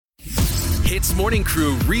HITZ Morning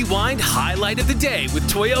Crew Rewind Highlight of the Day with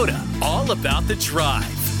Toyota. All about the drive.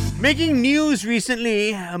 Making news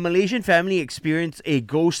recently, a Malaysian family experienced a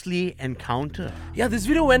ghostly encounter. Yeah, this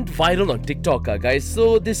video went viral on TikTok, guys.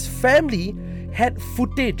 So this family had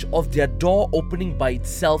footage of their door opening by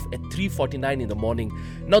itself at 3:49 in the morning.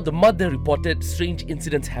 Now, the mother reported strange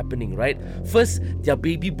incidents happening, right? First, their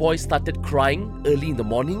baby boy started crying early in the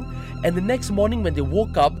morning. And the next morning when they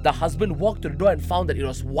woke up, the husband walked to the door and found that it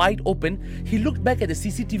was wide open. He looked back at the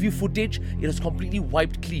CCTV footage. It was completely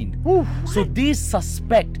wiped clean. So they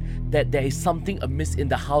suspect that there is something amiss in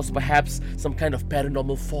the house, perhaps some kind of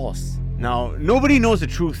paranormal force. Now, nobody knows the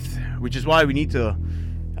truth, which is why we need to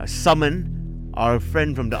summon our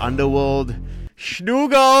friend from the underworld,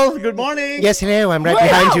 Schnoogle. Good morning. Yes, hello, I'm right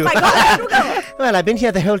behind you. My God, Well, I've been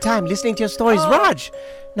here the whole time listening to your stories. Raj,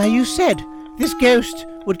 now you said this ghost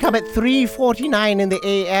would come at 3:49 in the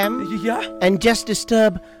a.m. Yeah? and just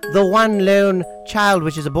disturb the one lone child,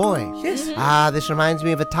 which is a boy. Yes. This reminds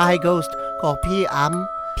me of a Thai ghost called P.M.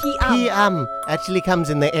 P.M. actually comes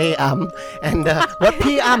in the a.m. And what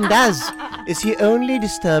P.M. does is he only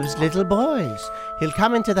disturbs little boys. He'll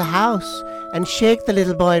come into the house and shake the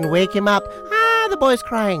little boy and wake him up. The boy's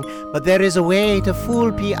crying. But there is a way to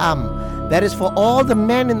fool P.M. That is for all the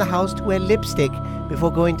men in the house to wear lipstick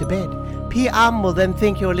before going to bed. P.M. will then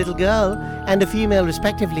think you're a little girl and a female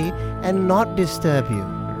respectively and not disturb you.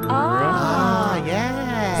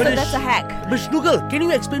 Yeah. So that's a hack. But Schnoogle, can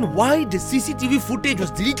you explain why the CCTV footage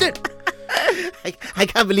was deleted? I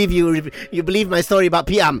can't believe you believe my story about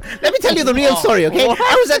PM. Let me tell you the real story, okay?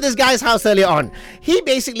 I was at this guy's house earlier on. He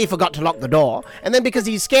basically forgot to lock the door, and then because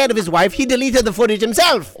he's scared of his wife, he deleted the footage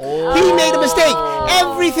himself. He made a mistake.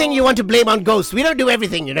 Everything you want to blame on ghosts. We don't do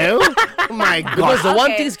everything, you know? Oh my God. Because the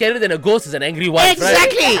one thing scarier than a ghost is an angry wife,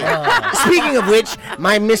 Exactly. right? Speaking of which,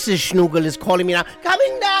 my Mrs. Schnoogle is calling me now.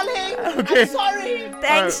 Coming, darling. Okay. I'm sorry.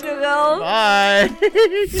 Thanks, Schnoogle. Bye.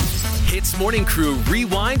 HITZ Morning Crew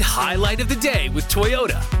Rewind Highlight of the Day with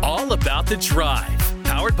Toyota. All about the drive.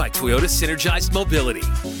 Powered by Toyota Synergized Mobility.